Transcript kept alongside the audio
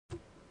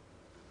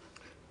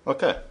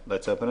Okay,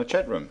 let's open a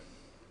chat room.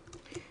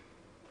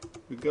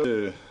 We go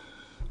to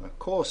a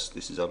course.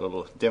 This is our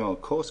little demo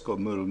course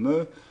called Moodle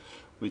Moo.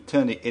 We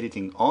turn the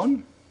editing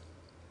on,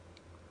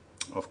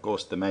 of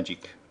course the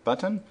magic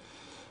button,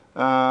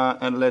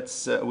 and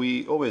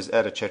we always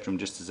add a chat room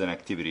just as an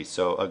activity.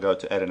 So I go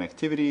to add an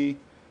activity,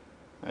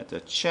 add a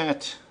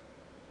chat,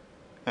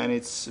 and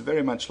it's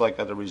very much like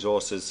other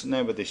resources.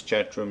 Name of this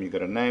chat room, you got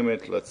to name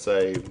it. Let's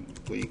say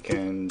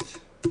weekend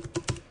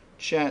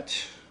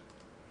chat,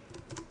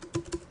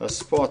 a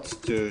spot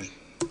to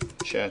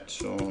chat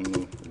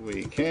on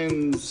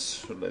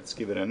weekends. Let's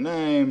give it a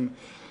name,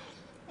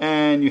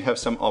 and you have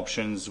some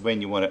options when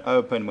you want to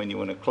open, when you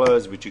want to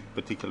close, which would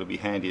particularly be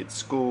handy at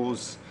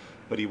schools.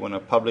 What do you want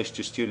to publish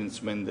to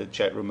students when the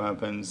chat room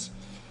opens?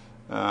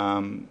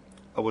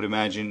 I would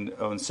imagine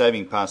on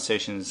saving past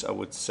sessions, I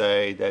would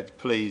say that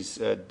please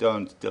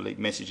don't delete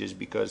messages,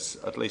 because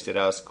at least at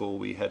our school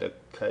we had a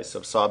case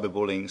of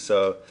cyberbullying,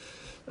 so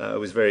it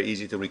was very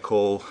easy to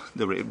recall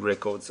the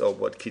records of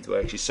what kids were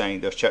actually saying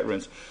in those chat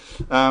rooms.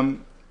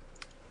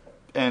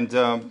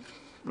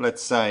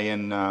 Let's say,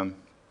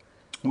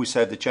 we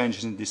save the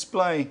changes in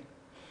display.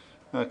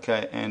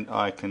 Okay, and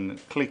I can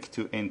click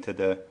to enter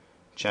the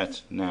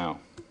chat now.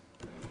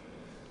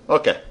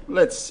 Okay,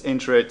 let's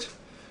enter it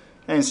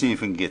and see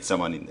if we can get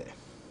someone in there.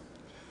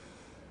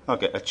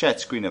 Okay, a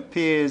chat screen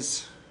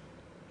appears.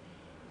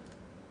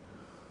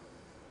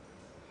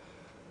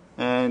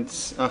 And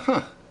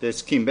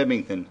there's Kim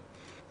Bebbington,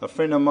 a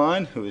friend of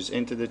mine who has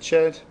entered the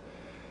chat,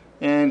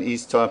 and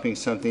he's typing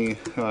something.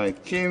 Hi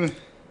Kim.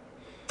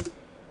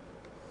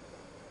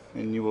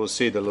 And you will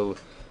see the little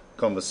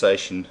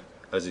conversation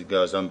as it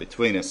goes on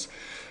between us.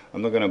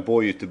 I'm not going to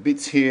bore you to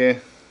bits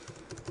here.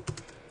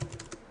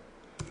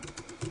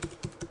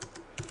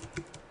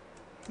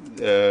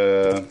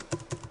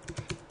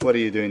 What are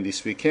you doing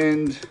this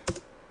weekend?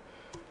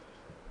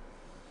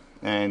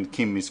 And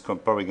Kim is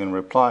probably going to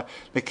reply.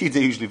 The kids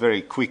are usually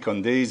very quick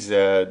on these.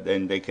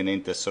 Then they can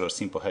enter sort of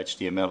simple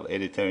HTML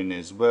editor in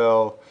as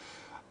well.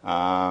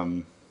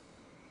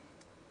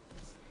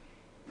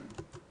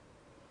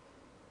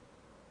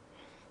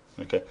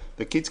 Okay,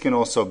 the kids can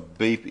also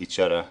beep each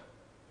other.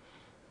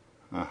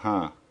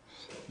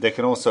 They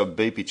can also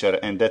beep each other,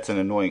 and that's an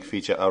annoying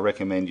feature. I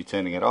recommend you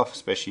turning it off,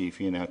 especially if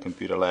you're in a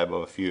computer lab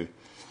of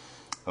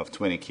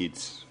 20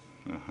 kids.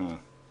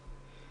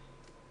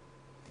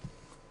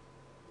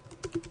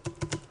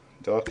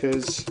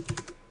 Dockers,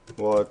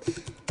 what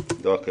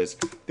Dockers?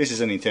 This is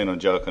an internal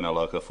joke on a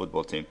local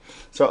football team.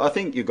 So I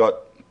think you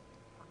got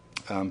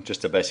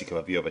just a basic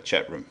overview of a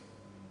chat room.